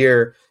into the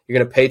year, you're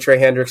going to pay Trey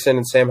Hendrickson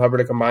and Sam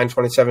Hubbard a combined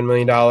 $27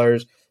 million.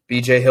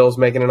 BJ Hill's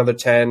making another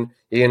 10.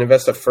 You're going to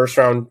invest a first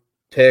round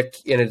pick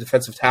in a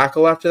defensive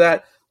tackle after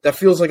that. That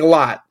feels like a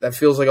lot. That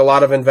feels like a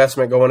lot of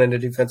investment going into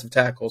defensive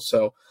tackles.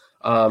 So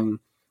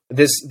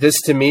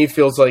this to me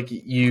feels like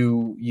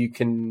you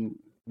can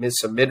miss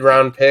some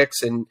mid-round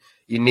picks, and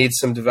you need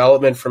some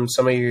development from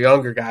some of your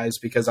younger guys,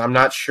 because I'm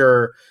not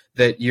sure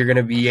that you're going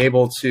to be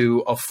able to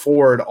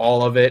afford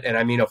all of it. And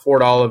I mean,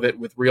 afford all of it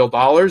with real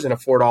dollars and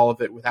afford all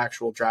of it with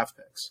actual draft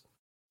picks.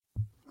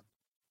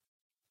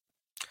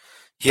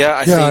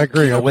 Yeah, I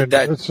agree. With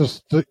that, it's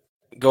just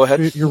go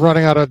ahead. You're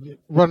running out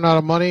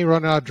of money,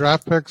 running out of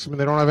draft picks. I mean,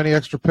 they don't have any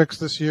extra picks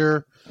this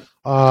year.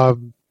 So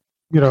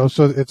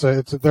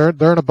they're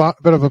in a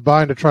bit of a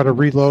bind to try to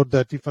reload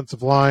that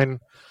defensive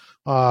line.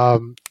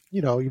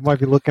 You might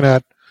be looking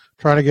at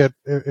trying to get,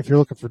 if you're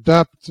looking for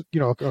depth,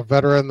 a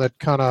veteran that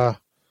kind of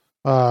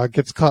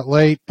gets cut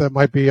late, that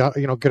might be,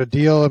 get a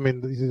deal. I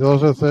mean,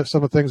 those are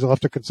some of the things they'll have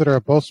to consider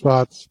at both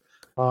spots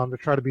to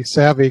try to be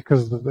savvy,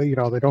 because they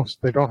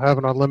don't have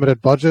an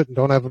unlimited budget and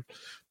don't have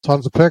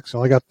tons of picks. They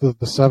only got the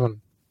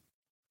 7.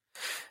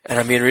 And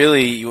I mean,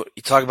 really, you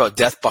talk about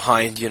depth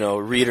behind,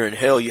 Reeder and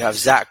Hill. You have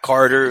Zach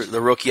Carter,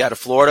 the rookie out of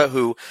Florida,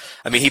 who,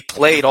 I mean, he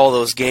played all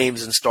those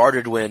games and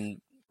started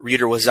when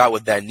Reeder was out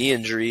with that knee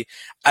injury.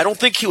 I don't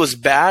think he was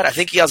bad. I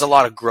think he has a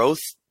lot of growth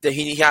that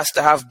he has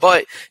to have,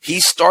 but he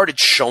started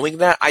showing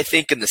that, I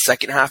think, in the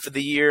second half of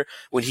the year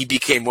when he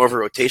became more of a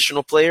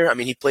rotational player. I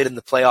mean, he played in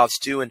the playoffs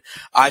too, and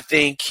I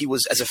think he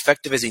was as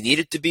effective as he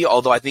needed to be,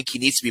 although I think he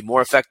needs to be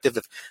more effective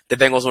if the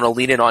Bengals want to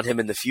lean in on him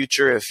in the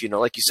future. If,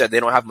 like you said, they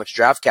don't have much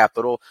draft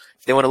capital,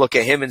 if they want to look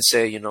at him and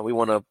say, we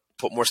want to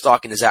put more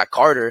stock into Zach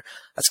Carter,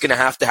 that's going to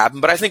have to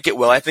happen. But I think it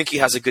will. I think he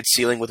has a good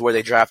ceiling with where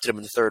they drafted him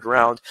in the 3rd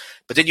round.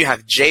 But then you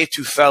have Jay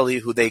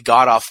Tufele, who they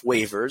got off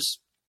waivers.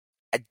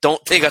 I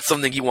don't think that's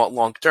something you want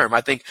long term.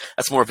 I think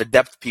that's more of a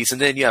depth piece. And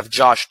then you have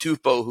Josh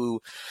Tupou,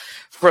 who,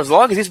 for as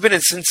long as he's been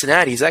in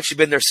Cincinnati, he's actually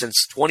been there since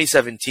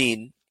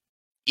 2017.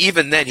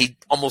 Even then, he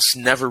almost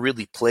never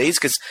really plays,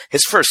 because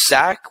his first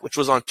sack, which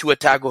was on Tua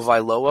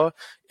Tagovailoa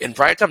in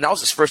prime time, that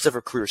was his first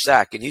ever career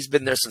sack, and he's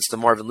been there since the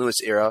Marvin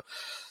Lewis era.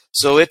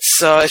 So it's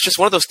just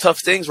one of those tough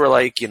things where,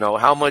 like,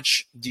 how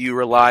much do you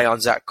rely on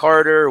Zach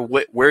Carter?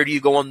 Where do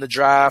you go on the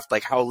draft?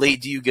 Like, how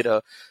late do you get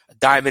a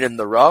diamond in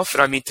the rough?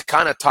 And I mean, to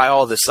kind of tie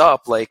all this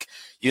up, like,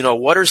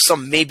 what are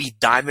some maybe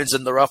diamonds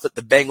in the rough that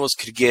the Bengals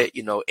could get,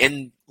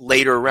 in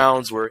later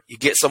rounds where you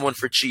get someone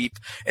for cheap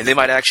and they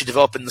might actually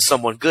develop into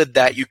someone good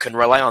that you can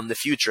rely on in the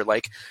future?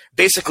 Like,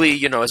 basically,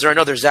 is there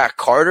another Zach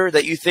Carter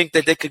that you think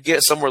that they could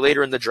get somewhere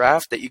later in the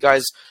draft that you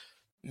guys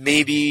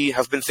maybe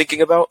have been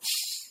thinking about?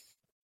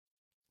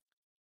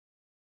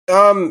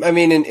 I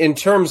mean, in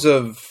terms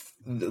of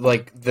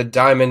like the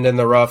diamond in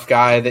the rough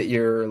guy that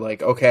you're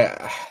like, okay,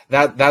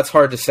 that's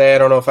hard to say. I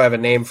don't know if I have a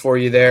name for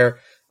you there.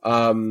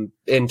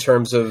 In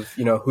terms of,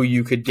 who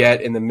you could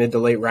get in the mid to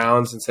late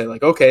rounds and say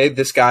like, okay,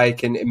 this guy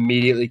can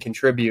immediately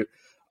contribute.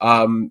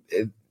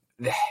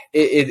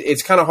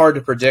 It's kind of hard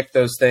to predict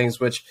those things,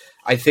 which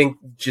I think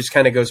just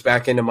kind of goes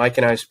back into Mike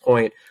and I's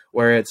point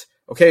where it's,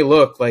 okay,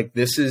 look, like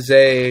this is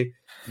a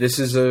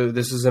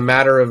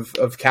matter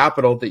of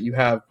capital that you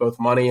have both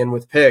money and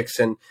with picks,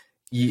 and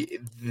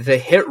the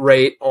hit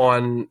rate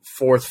on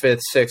 4th,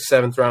 5th, 6th,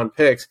 7th round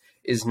picks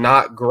is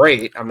not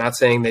great. I'm not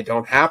saying they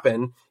don't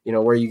happen,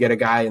 where you get a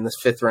guy in this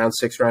 5th round,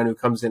 6th round who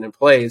comes in and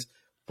plays,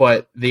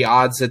 but the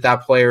odds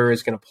that player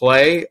is going to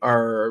play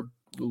are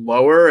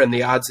lower, and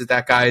the odds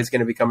that guy is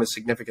going to become a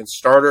significant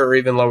starter are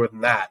even lower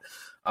than that.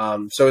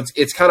 So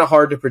it's kind of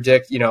hard to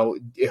predict,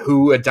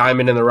 who a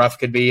diamond in the rough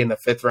could be in the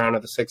 5th round or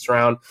the 6th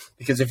round,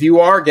 because if you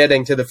are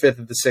getting to the 5th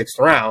or the 6th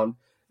round,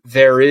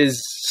 there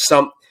is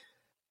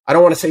I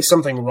don't want to say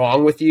something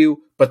wrong with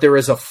you, but there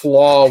is a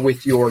flaw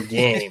with your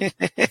game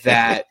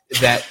that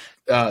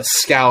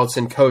scouts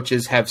and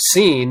coaches have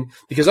seen,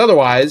 because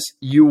otherwise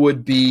you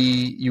would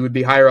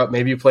be higher up.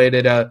 Maybe you played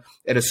at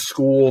a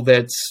school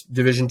that's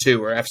Division II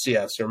or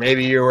FCS, or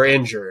maybe you were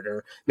injured,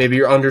 or maybe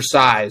you're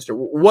undersized, or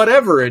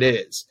whatever it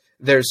is.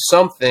 There's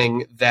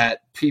something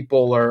that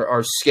people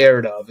are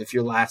scared of if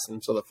you're lasting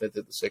until the 5th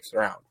or the 6th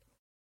round.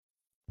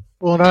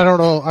 Well, and I don't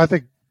know. I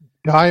think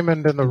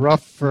diamond in the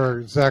rough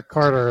for Zach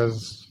Carter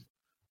is.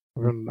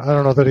 I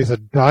don't know that he's a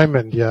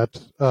diamond yet.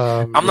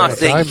 I'm not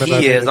saying diamond,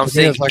 he is. I'm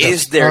saying, like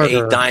is there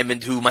starter. a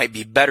diamond who might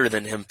be better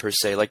than him per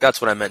se? Like,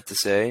 that's what I meant to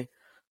say.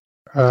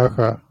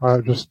 Okay.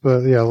 I'm just a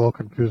little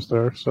confused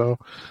there. So,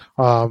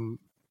 I mean,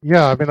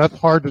 that's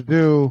hard to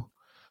do.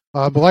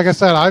 But like I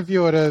said, I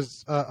view it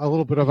as a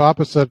little bit of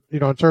opposite,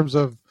 in terms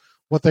of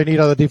what they need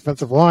on the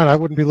defensive line. I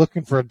wouldn't be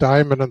looking for a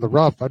diamond in the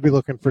rough. I'd be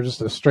looking for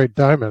just a straight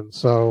diamond.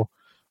 So,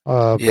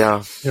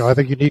 Yeah. I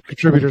think you need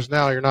contributors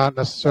now. You're not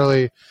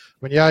necessarily,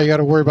 you got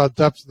to worry about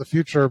depth in the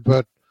future,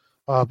 but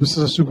this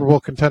is a Super Bowl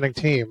contending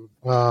team.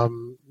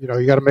 You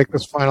got to make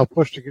this final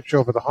push to get you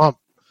over the hump.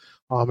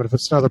 And if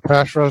it's another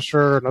pass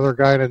rusher, another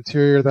guy in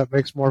interior that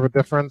makes more of a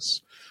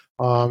difference,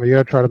 you got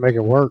to try to make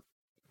it work.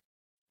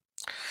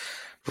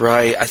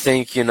 Right. I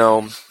think,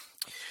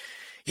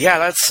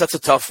 that's a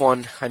tough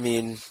one. I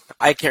mean,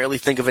 I can't really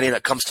think of any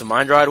that comes to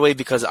mind right away,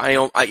 because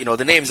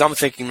the names I'm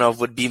thinking of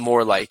would be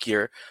more like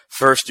your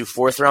 1st to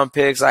 4th round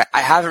picks. I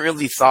haven't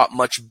really thought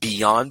much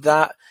beyond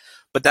that,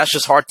 but that's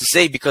just hard to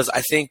say, because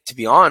I think, to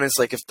be honest,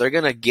 like, if they're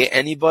going to get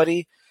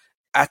anybody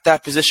at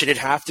that position, it'd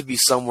have to be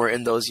somewhere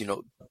in those,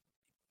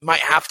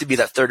 might have to be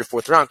that 3rd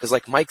or 4th round. Because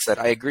like Mike said,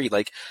 I agree.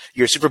 Like,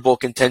 you're a Super Bowl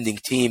contending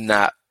team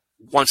that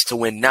wants to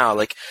win now.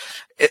 Like,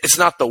 it's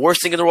not the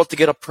worst thing in the world to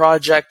get a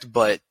project,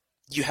 but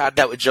you had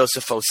that with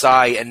Joseph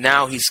Osai, and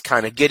now he's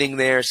kind of getting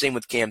there. Same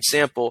with Cam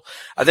Sample.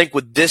 I think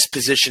with this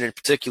position in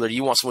particular,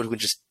 you want someone who can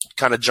just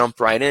kind of jump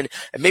right in.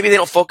 And maybe they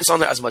don't focus on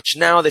that as much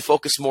now. They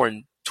focus more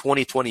in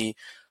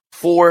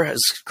 2024. As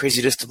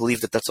crazy it is to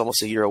believe that that's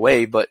almost a year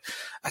away, but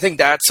I think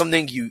that's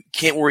something you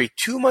can't worry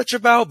too much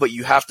about, but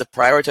you have to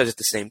prioritize at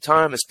the same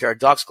time, as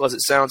paradoxical as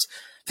it sounds.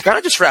 To kind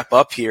of just wrap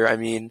up here, I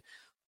mean,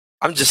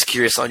 I'm just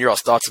curious on your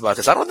all's thoughts about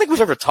this. I don't think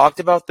we've ever talked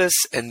about this,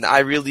 and I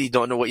really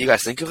don't know what you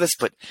guys think of this,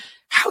 but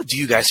how do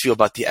you guys feel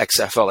about the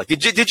XFL? Like,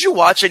 did you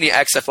watch any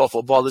XFL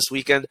football this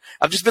weekend?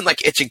 I've just been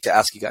like itching to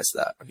ask you guys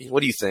that. I mean,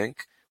 what do you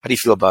think? How do you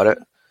feel about it?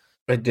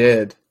 I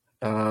did.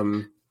 Are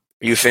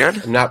you a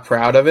fan? I'm not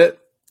proud of it,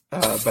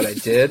 but I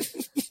did.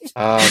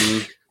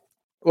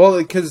 Well,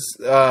 because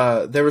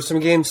there were some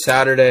games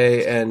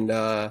Saturday, and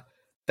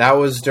that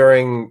was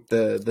during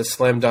the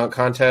slam dunk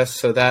contest,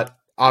 so that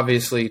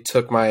obviously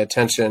took my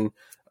attention.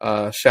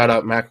 Shout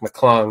out Mac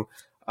McClung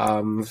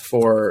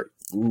for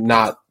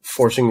not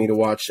forcing me to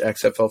watch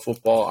XFL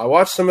football. I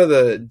watched some of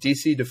the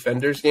DC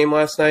Defenders game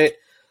last night.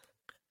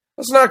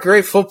 It's not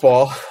great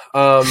football.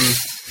 I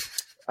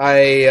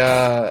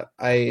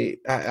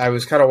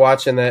was kind of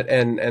watching that,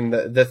 and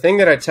the thing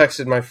that I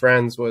texted my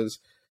friends was,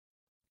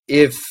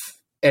 if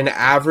an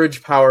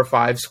average Power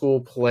 5 school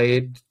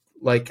played,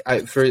 like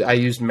I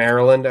used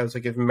Maryland. I was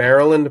like, if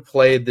Maryland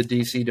played the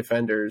DC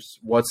Defenders,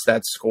 what's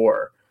that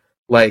score?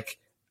 Like,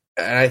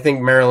 and I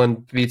think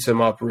Maryland beats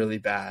them up really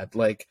bad.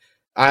 Like,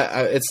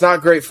 it's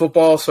not great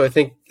football. So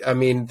I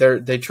mean,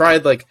 they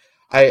tried, like,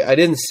 I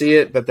didn't see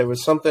it, but there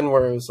was something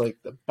where it was like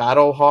the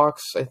Battle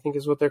Hawks, I think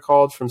is what they're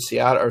called, from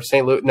Seattle or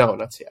St. Louis. No,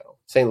 not Seattle.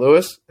 St.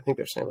 Louis. I think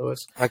they're St.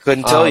 Louis. I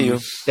couldn't tell you.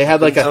 They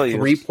had like a Couldn't tell you.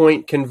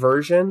 3-point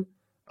conversion,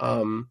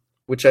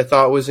 which I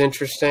thought was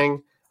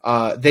interesting.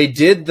 They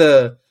did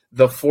the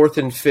 4th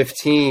and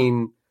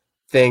 15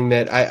 thing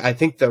that I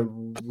think the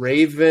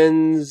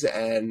Ravens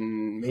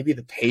and maybe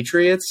the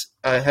Patriots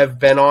have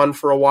been on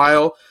for a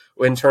while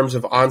in terms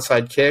of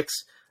onside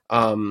kicks.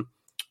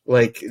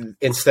 Like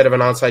instead of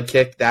an onside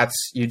kick,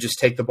 you just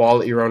take the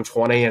ball at your own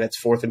 20 and it's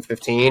 4th and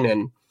 15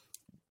 and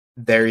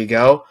there you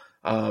go.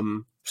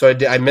 So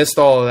I missed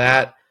all of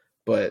that,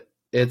 but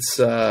it's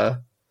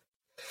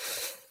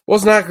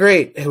was not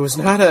great. It was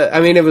not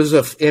it was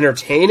an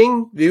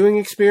entertaining viewing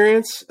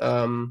experience.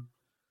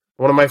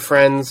 One of my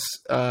friends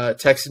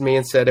texted me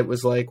and said it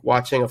was like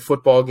watching a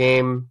football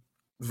game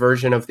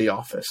version of The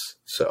Office.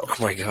 So, Oh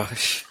my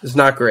gosh. it's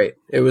not great.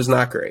 It was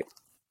not great.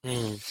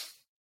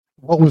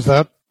 What was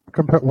that?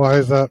 Why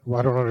is that? Well,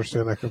 I don't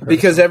understand that comparison.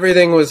 Because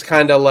everything was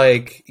kind of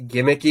like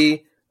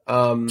gimmicky.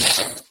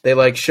 They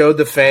like showed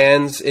the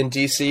fans in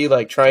DC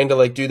like trying to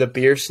like do the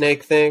beer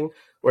snake thing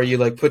where you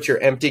like put your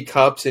empty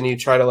cups and you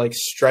try to like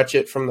stretch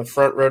it from the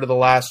front row to the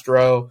last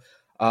row.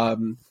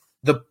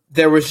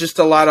 There was just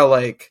a lot of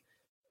like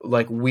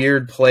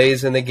weird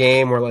plays in the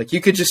game where like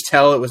you could just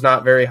tell it was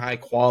not very high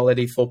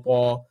quality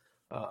football.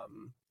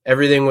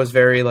 Everything was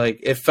very like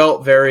it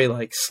felt very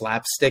like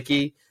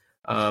slapsticky.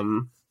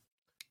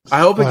 I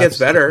hope it gets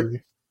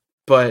better,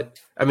 but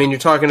I mean, you're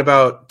talking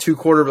about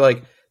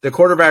the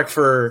quarterback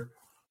for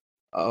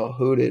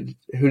who did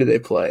they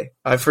play?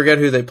 I forget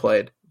who they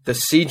played. The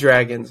Sea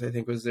Dragons, I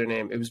think was their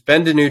name. It was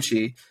Ben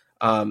DiNucci,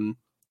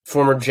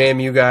 former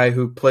JMU guy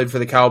who played for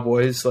the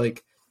Cowboys.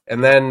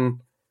 And then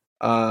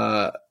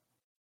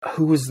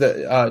who was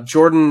the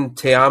Jordan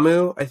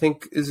Teamu? I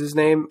think is his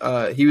name.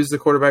 He was the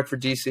quarterback for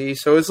DC.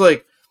 So it's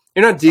like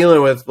you're not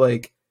dealing with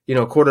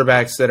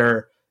quarterbacks that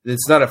are.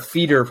 It's not a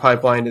feeder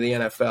pipeline to the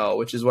NFL,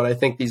 which is what I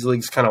think these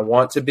leagues kind of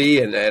want to be,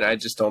 and I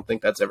just don't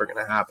think that's ever going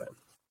to happen.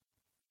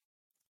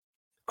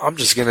 I'm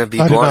just going to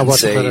be I did blunt not and watch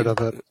say, a minute of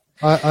it.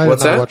 I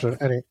What's did not that?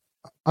 watch any.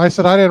 I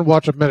said I didn't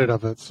watch a minute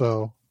of it,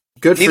 so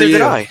Good for Neither you.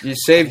 did I. You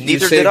saved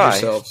Neither did I.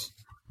 yourselves.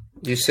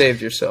 You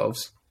saved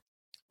yourselves.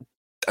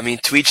 I mean,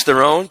 to each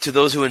their own. To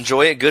those who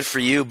enjoy it, good for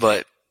you.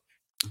 But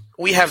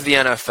we have the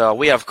NFL.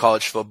 We have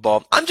college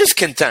football. I'm just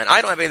content.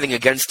 I don't have anything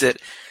against it.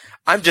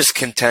 I'm just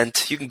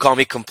content. You can call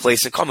me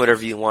complacent. Call me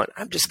whatever you want.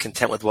 I'm just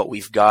content with what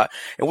we've got.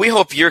 And we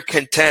hope you're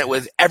content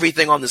with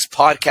everything on this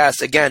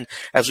podcast. Again,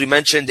 as we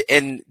mentioned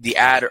in the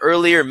ad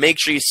earlier, make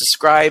sure you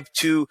subscribe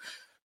to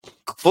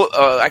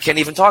I can't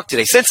even talk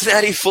today.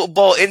 Cincinnati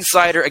Football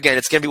Insider. Again,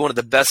 it's going to be one of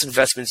the best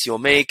investments you'll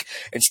make.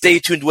 And stay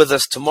tuned with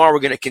us tomorrow. We're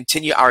going to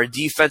continue our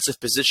defensive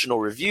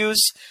positional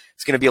reviews.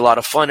 It's going to be a lot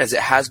of fun, as it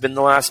has been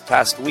the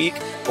past week.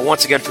 But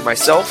once again, for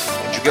myself,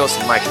 Andrew Gillis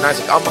and Mike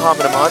Nizik, I'm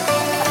Muhammad Ahmad.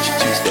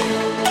 Happy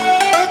Tuesday.